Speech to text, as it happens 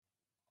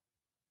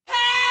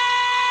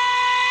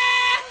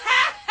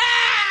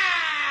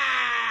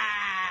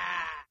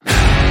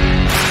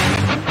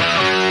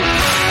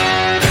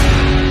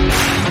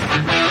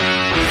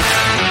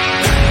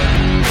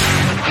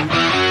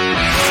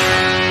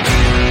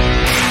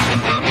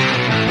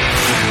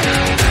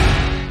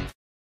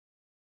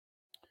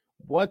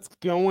What's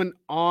going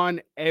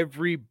on,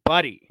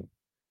 everybody?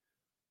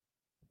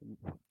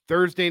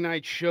 Thursday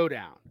night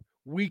showdown.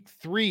 Week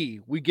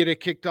 3, we get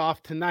it kicked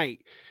off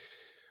tonight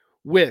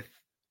with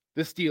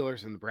the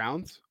Steelers and the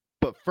Browns.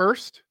 But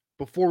first,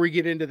 before we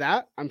get into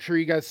that, I'm sure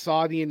you guys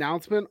saw the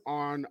announcement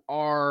on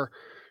our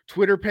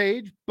Twitter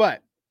page,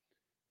 but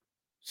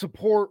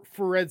support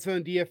for Red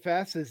Zone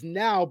DFS is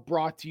now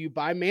brought to you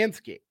by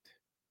Manscaped.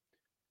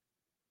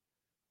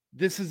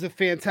 This is a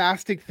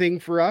fantastic thing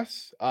for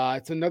us.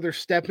 It's another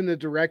step in the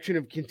direction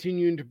of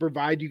continuing to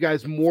provide you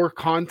guys more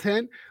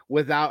content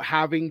without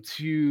having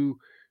to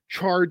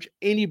charge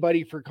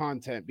anybody for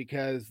content,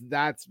 because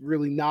that's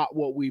really not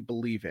what we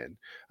believe in.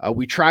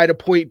 We try to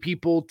point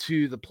people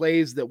to the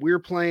plays that we're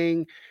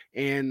playing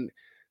and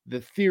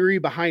the theory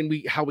behind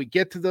how we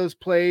get to those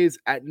plays.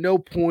 At no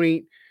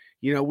point,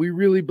 we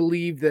really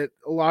believe that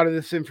a lot of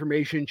this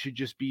information should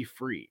just be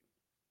free.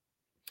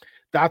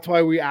 That's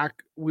why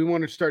we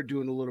want to start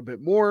doing a little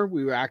bit more.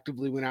 We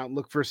actively went out and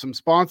looked for some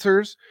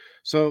sponsors.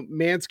 So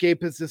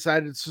Manscaped has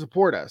decided to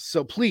support us.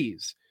 So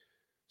please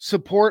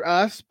support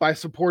us by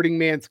supporting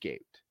Manscaped.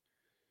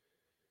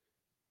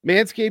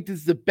 Manscaped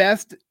is the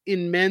best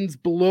in men's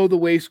below the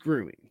waist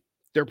grooming.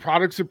 Their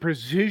products are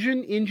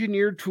precision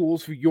engineered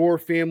tools for your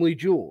family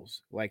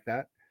jewels. Like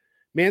that.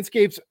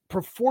 Manscaped's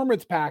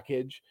performance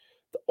package,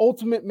 the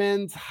ultimate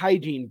men's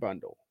hygiene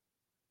bundle.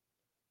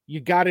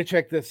 You got to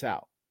check this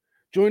out.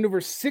 Join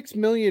over 6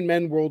 million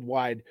men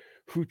worldwide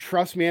who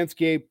trust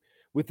Manscaped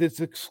with this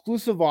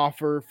exclusive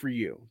offer for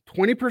you.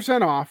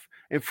 20% off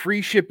and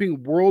free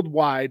shipping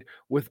worldwide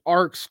with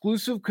our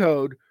exclusive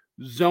code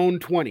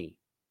ZONE20.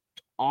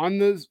 On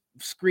the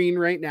screen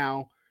right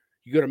now,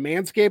 you go to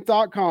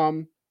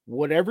manscaped.com,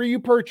 whatever you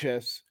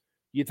purchase,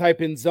 you type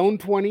in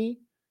ZONE20,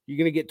 you're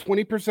going to get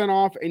 20%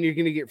 off and you're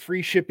going to get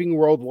free shipping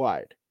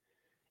worldwide.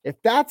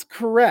 If that's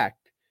correct,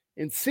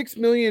 and 6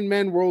 million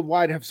men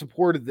worldwide have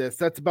supported this,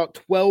 that's about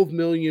 12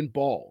 million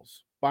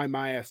balls by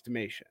my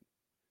estimation.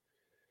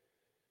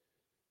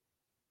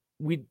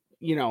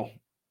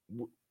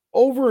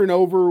 Over and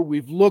over,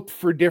 we've looked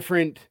for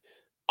different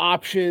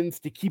options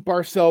to keep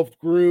ourselves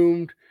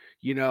groomed.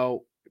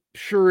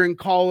 Sure, in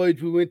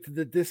college, we went to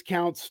the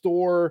discount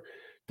store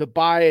to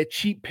buy a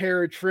cheap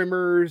pair of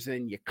trimmers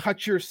and you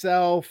cut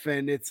yourself.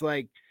 And it's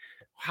like,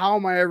 how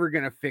am I ever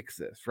going to fix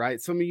this, right?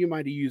 Some of you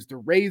might have used a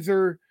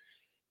razor.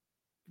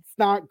 It's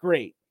not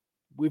great.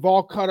 We've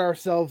all cut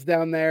ourselves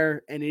down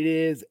there, and it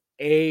is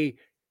a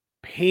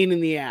pain in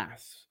the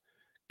ass.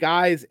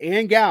 Guys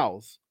and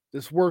gals,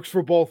 this works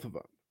for both of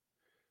them.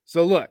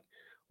 So look,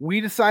 we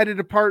decided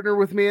to partner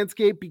with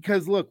Manscaped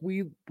because, look,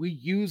 we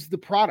use the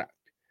product.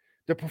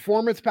 The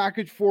Performance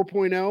Package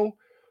 4.0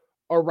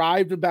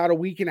 arrived about a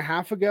week and a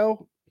half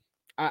ago.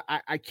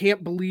 I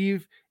can't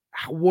believe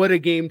what a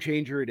game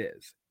changer it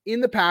is.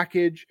 In the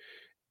package,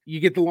 you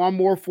get the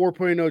Lawnmower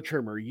 4.0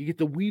 trimmer. You get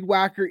the Weed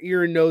Whacker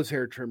ear and nose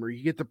hair trimmer.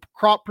 You get the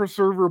Crop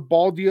Preserver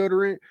ball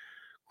deodorant,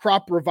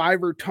 Crop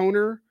Reviver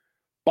toner,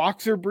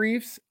 boxer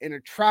briefs, and a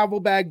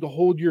travel bag to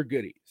hold your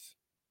goodies.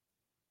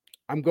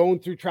 I'm going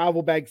through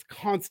travel bags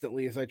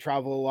constantly as I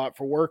travel a lot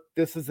for work.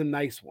 This is a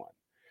nice one.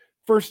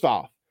 First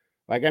off,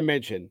 like I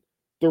mentioned,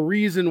 the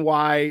reason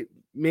why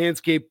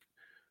Manscaped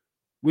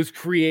was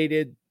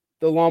created,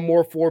 the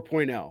Lawnmower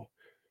 4.0.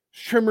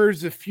 Trimmer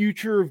is the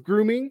future of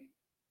grooming.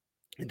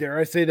 Dare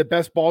I say the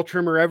best ball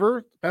trimmer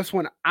ever, best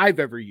one I've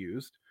ever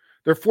used.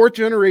 Their 4th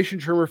generation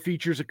trimmer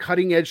features a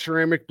cutting edge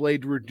ceramic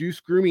blade to reduce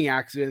grooming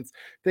accidents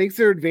thanks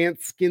to their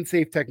advanced skin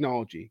safe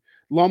technology.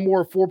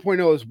 Lawnmower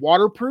 4.0 is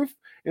waterproof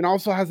and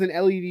also has an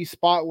LED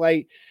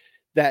spotlight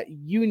that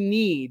you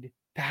need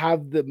to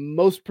have the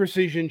most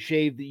precision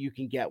shave that you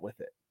can get with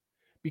it.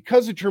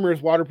 Because the trimmer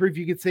is waterproof,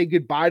 you can say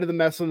goodbye to the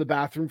mess on the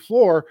bathroom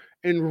floor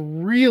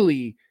and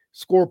really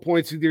score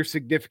points with your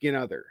significant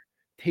other.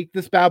 Take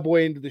this bad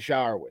boy into the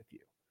shower with you.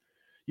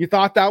 You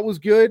thought that was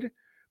good,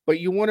 but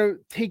you want to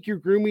take your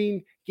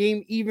grooming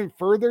game even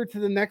further to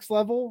the next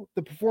level?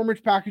 The Performance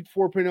Package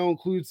 4.0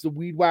 includes the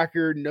Weed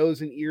Whacker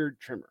nose and ear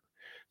trimmer.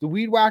 The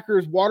Weed Whacker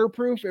is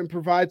waterproof and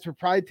provides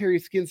proprietary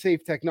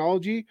skin-safe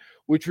technology,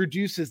 which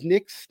reduces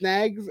nicks,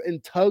 snags,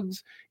 and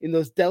tugs in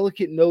those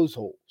delicate nose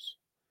holes.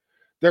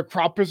 Their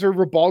Crop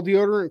Preserver ball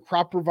deodorant and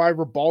Crop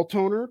Reviver ball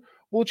toner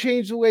will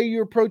change the way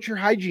you approach your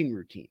hygiene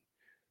routine.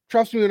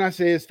 Trust me when I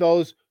say this,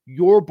 fellas,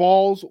 your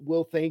balls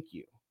will thank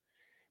you.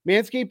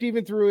 Manscaped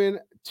even threw in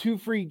 2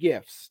 free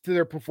gifts to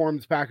their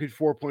Performance Package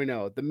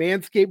 4.0. The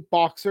Manscaped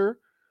Boxer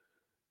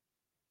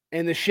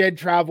and the Shed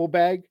Travel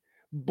Bag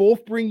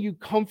both bring you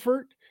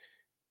comfort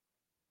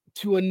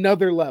to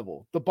another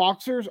level. The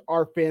Boxers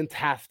are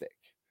fantastic.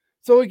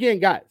 So again,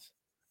 guys,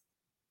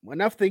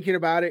 enough thinking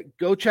about it.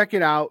 Go check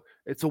it out.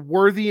 It's a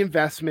worthy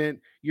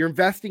investment. You're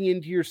investing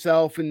into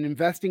yourself and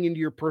investing into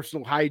your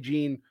personal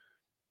hygiene.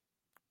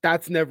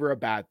 That's never a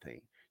bad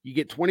thing. You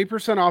get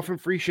 20% off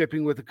and free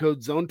shipping with the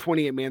code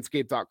ZONE20 at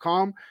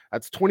manscaped.com.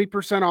 That's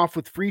 20% off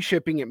with free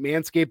shipping at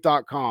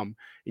manscaped.com.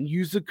 And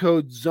use the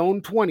code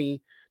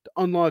ZONE20 to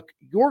unlock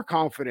your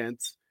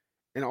confidence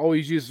and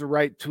always use the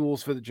right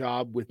tools for the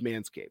job with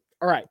Manscaped.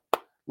 All right,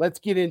 let's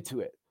get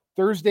into it.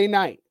 Thursday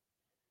night.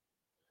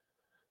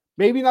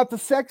 Maybe not the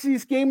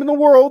sexiest game in the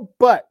world,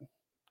 but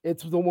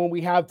it's the one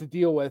we have to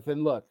deal with.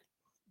 And look,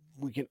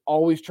 we can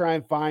always try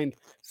and find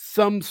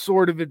some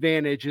sort of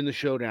advantage in the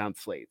showdown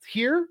slates.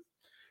 Here,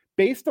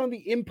 based on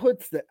the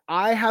inputs that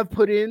I have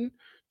put in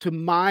to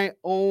my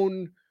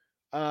own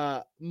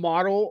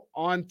model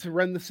on to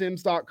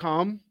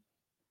runthesims.com,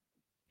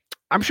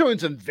 I'm showing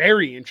some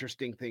very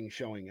interesting things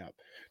showing up.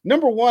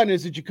 Number one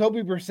is that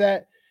Jacoby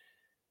Brissett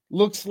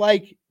looks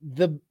like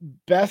the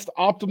best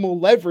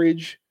optimal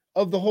leverage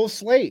of the whole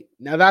slate.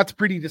 Now, that's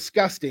pretty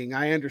disgusting.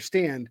 I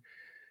understand.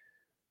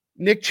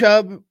 Nick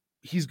Chubb,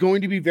 he's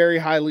going to be very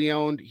highly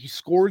owned. He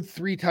scored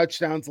 3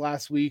 touchdowns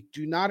last week.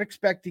 Do not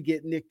expect to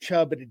get Nick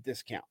Chubb at a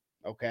discount,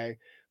 okay?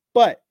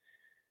 But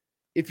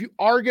if you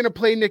are going to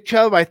play Nick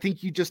Chubb, I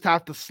think you just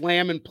have to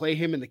slam and play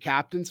him in the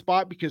captain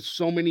spot because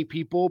so many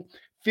people,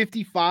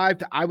 55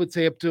 to I would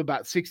say up to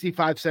about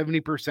 65,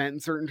 70% in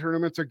certain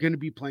tournaments are going to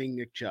be playing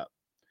Nick Chubb.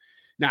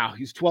 Now,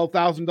 he's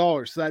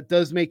 $12,000, so that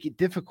does make it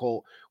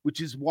difficult, which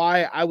is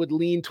why I would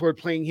lean toward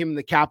playing him in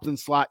the captain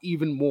slot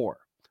even more.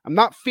 I'm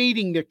not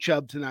fading Nick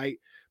Chubb tonight,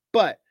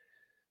 but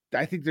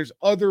I think there's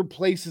other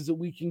places that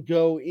we can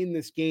go in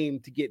this game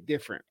to get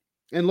different.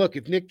 And look,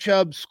 if Nick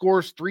Chubb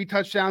scores 3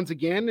 touchdowns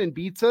again and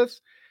beats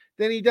us,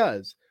 then he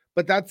does.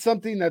 But that's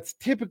something that's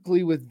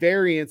typically with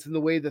variance in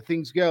the way that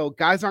things go.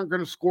 Guys aren't going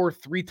to score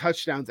 3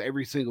 touchdowns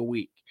every single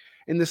week.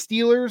 And the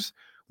Steelers,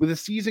 with a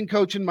seasoned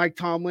coach in Mike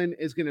Tomlin,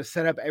 is going to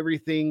set up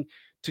everything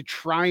to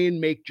try and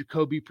make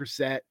Jacoby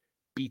Brissett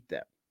beat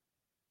them.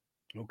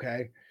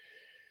 Okay.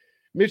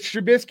 Mitch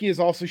Trubisky is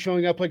also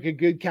showing up like a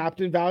good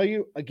captain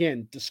value.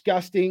 Again,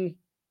 disgusting,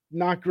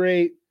 not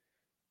great,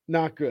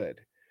 not good.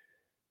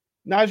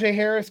 Najee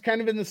Harris, kind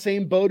of in the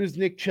same boat as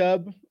Nick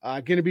Chubb,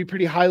 going to be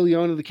pretty highly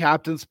owned in the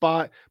captain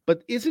spot,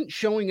 but isn't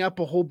showing up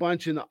a whole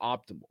bunch in the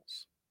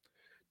optimals.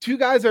 2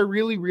 guys I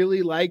really,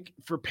 really like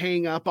for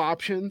paying up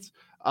options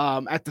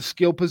at the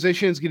skill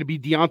position is going to be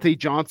Deontay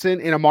Johnson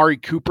and Amari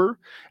Cooper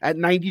at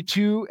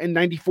 92 and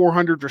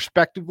 9,400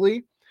 respectively.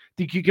 I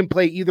think you can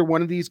play either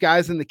one of these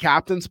guys in the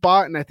captain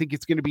spot, and I think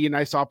it's going to be a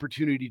nice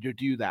opportunity to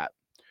do that.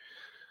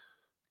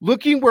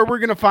 Looking where we're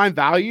going to find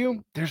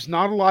value, there's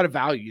not a lot of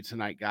value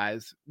tonight,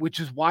 guys, which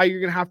is why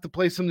you're going to have to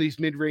play some of these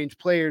mid-range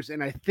players.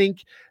 And I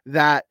think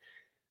that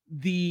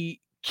the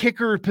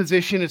kicker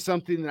position is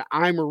something that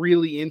I'm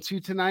really into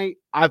tonight.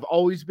 I've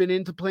always been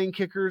into playing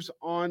kickers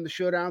on the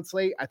showdown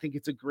slate. I think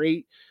it's a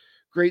great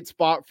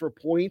spot for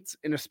points,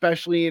 and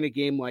especially in a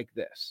game like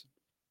this.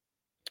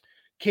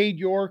 Cade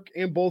York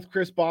and both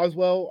Chris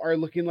Boswell are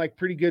looking like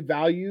pretty good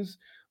values.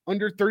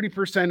 Under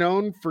 30%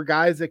 owned for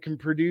guys that can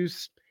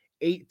produce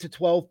 8 to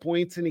 12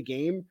 points in a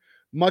game,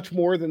 much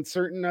more than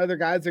certain other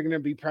guys are going to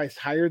be priced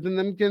higher than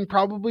them can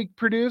probably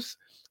produce.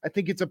 I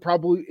think it's a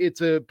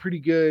pretty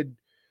good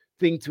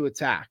thing to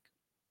attack.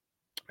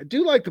 I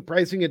do like the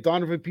pricing at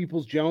Donovan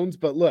Peoples-Jones,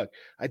 but look,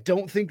 I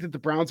don't think that the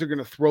Browns are going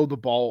to throw the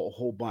ball a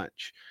whole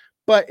bunch.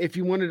 But if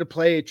you wanted to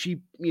play a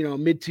cheap,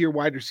 mid-tier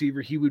wide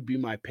receiver, he would be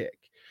my pick.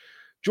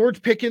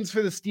 George Pickens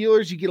for the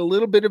Steelers, you get a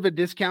little bit of a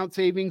discount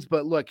savings,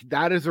 but look,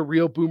 that is a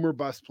real boomer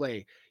bust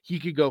play. He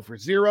could go for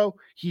 0.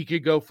 He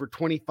could go for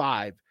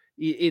 25.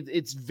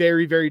 It's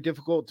very, very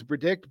difficult to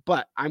predict,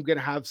 but I'm going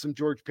to have some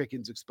George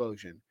Pickens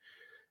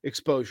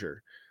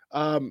exposure.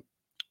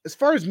 As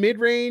far as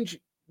mid-range,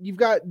 you've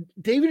got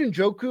David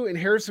Njoku and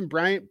Harrison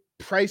Bryant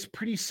priced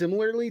pretty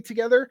similarly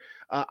together.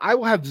 I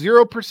will have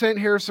 0%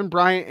 Harrison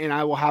Bryant, and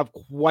I will have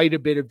quite a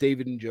bit of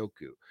David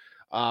Njoku.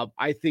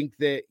 I think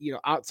that,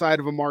 outside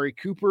of Amari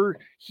Cooper,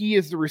 he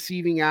is the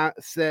receiving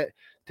asset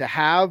to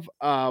have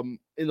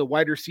in the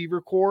wide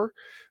receiver core.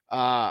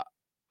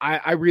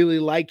 I really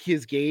like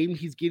his game.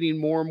 He's getting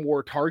more and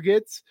more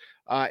targets.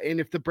 And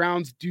if the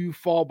Browns do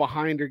fall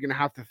behind, they're going to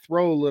have to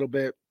throw a little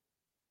bit.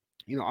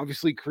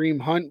 Obviously Kareem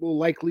Hunt will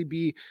likely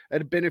be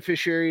a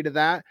beneficiary to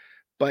that,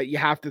 but you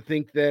have to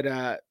think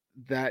that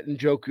that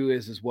Njoku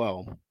is as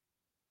well.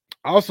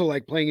 I also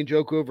like playing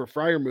Njoku over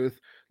Freiermuth.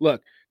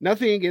 Look,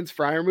 nothing against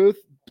Freiermuth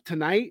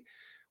tonight.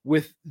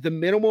 With the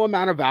minimal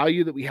amount of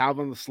value that we have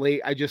on the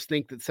slate, I just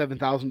think that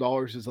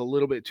 $7,000 is a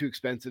little bit too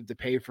expensive to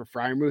pay for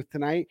Freiermuth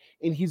tonight,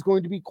 and he's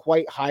going to be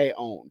quite high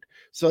owned.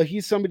 So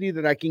he's somebody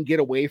that I can get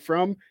away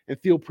from and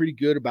feel pretty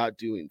good about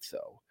doing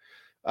so.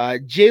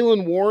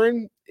 Jaylen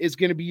Warren is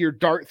going to be your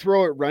dart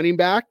throw at running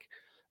back.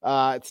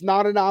 It's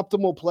not an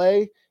optimal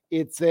play.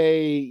 It's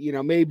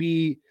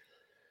maybe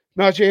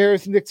Najee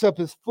Harris nicks up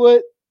his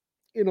foot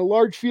in a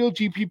large field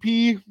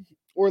GPP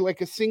or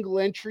like a single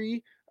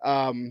entry.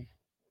 I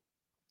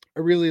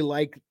really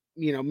like,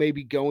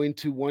 maybe going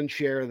to one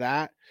share of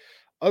that.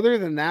 Other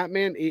than that,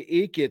 man,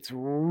 it gets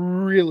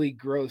really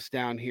gross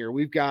down here.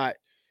 We've got,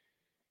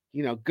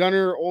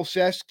 Gunnar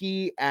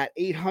Olszewski at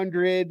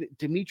 800,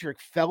 Demetric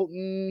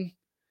Felton,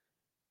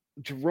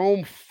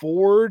 Jerome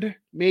Ford,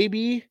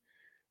 maybe.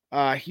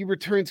 He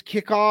returns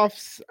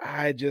kickoffs.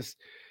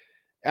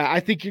 I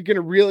think you're going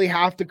to really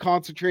have to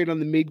concentrate on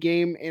the mid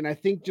game. And I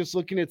think just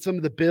looking at some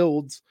of the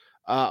builds,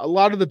 a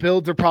lot of the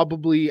builds are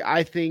probably,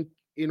 I think,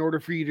 in order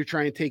for you to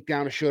try and take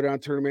down a showdown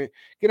tournament.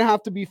 Gonna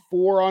have to be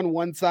 4 on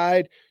one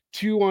side,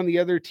 2 on the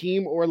other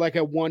team, or like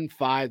a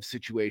 1-5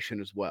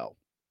 situation as well.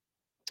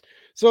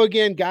 So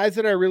again, guys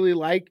that I really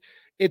like,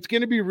 it's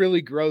gonna be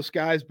really gross,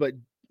 guys, but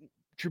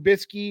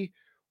Trubisky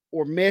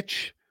or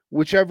Mitch,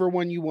 whichever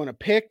one you want to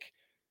pick.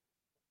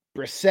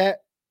 Brissett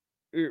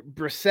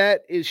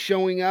is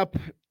showing up.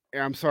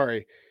 I'm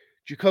sorry,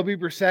 Jacoby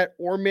Brissett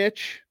or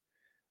Mitch.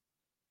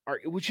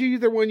 Which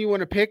either one you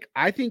want to pick?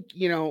 I think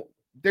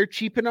they're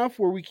cheap enough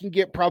where we can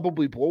get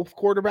probably both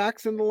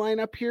quarterbacks in the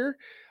lineup here.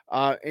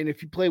 And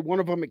if you play one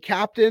of them at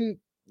captain,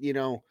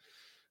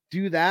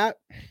 do that.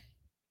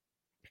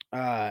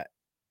 I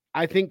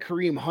think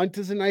Kareem Hunt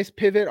is a nice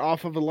pivot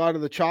off of a lot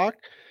of the chalk.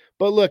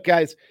 But look,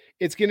 guys,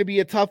 it's going to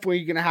be a tough one.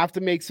 You're going to have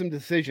to make some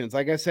decisions.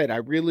 Like I said, I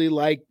really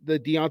like the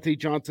Deontay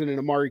Johnson and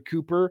Amari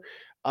Cooper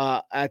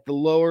at the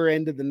lower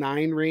end of the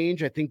 9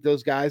 range. I think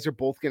those guys are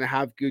both going to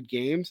have good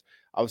games.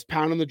 I was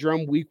pounding the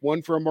drum week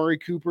 1 for Amari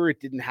Cooper. It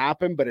didn't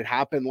happen, but it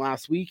happened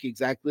last week.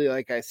 Exactly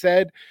like I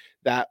said,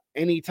 that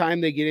anytime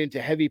they get into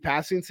heavy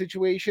passing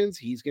situations,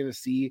 he's going to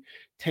see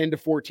 10 to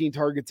 14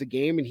 targets a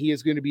game, and he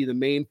is going to be the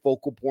main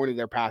focal point of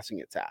their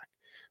passing attack,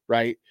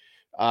 right?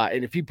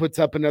 And if he puts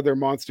up another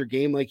monster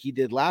game like he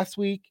did last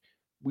week,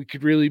 we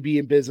could really be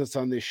in business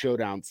on this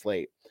showdown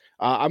slate.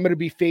 I'm going to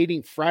be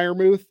fading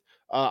Freiermuth.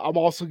 I'm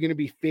also going to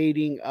be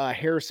fading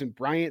Harrison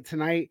Bryant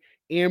tonight,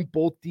 and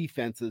both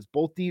defenses.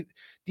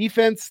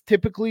 Defense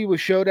typically with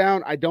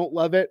showdown, I don't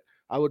love it.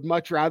 I would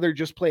much rather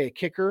just play a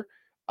kicker.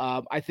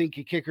 I think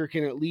a kicker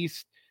can at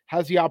least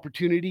has the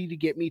opportunity to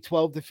get me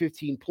 12 to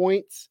 15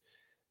 points.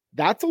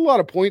 That's a lot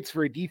of points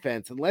for a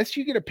defense. Unless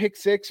you get a pick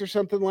 6 or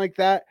something like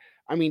that.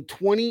 I mean,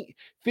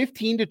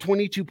 15 to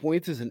 22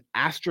 points is an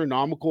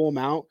astronomical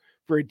amount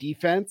for a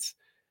defense.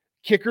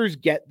 Kickers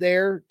get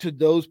there to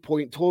those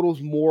point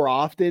totals more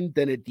often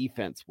than a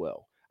defense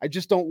will. I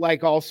just don't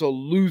like also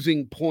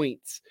losing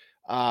points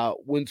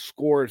when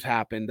scores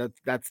happen.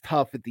 That's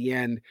tough at the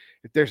end.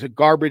 If there's a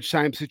garbage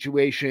time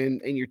situation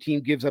and your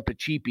team gives up a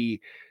cheapie,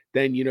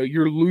 then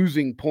you're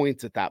losing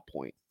points at that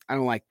point. I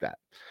don't like that.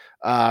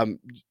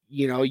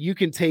 You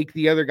can take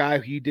the other guy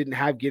who you didn't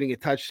have getting a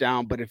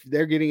touchdown, but if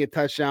they're getting a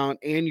touchdown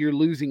and you're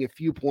losing a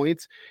few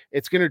points,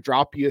 it's going to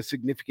drop you a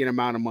significant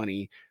amount of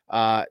money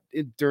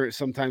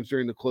sometimes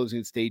during the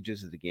closing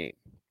stages of the game.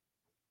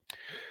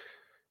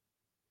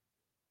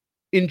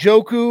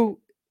 Njoku,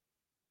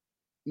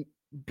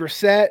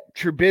 Brissett,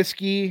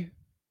 Trubisky,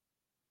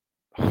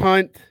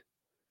 Hunt,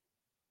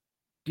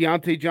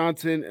 Deontay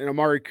Johnson, and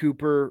Amari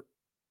Cooper,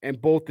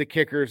 and both the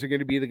kickers are going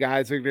to be the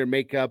guys that are going to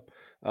make up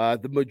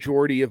the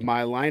majority of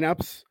my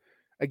lineups.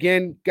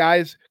 Again,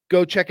 guys,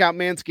 go check out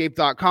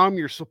manscaped.com.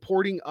 You're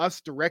supporting us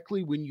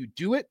directly when you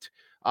do it.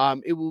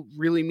 It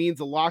really means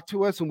a lot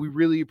to us, and we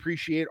really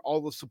appreciate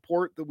all the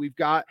support that we've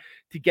got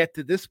to get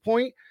to this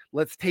point.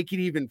 Let's take it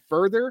even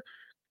further.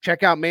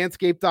 Check out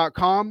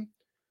manscaped.com.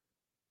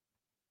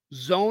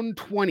 Zone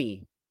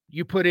 20.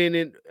 You put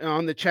in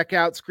on the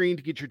checkout screen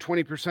to get your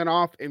 20%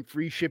 off and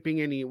free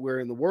shipping anywhere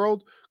in the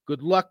world.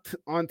 Good luck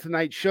on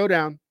tonight's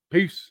showdown.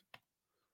 Peace.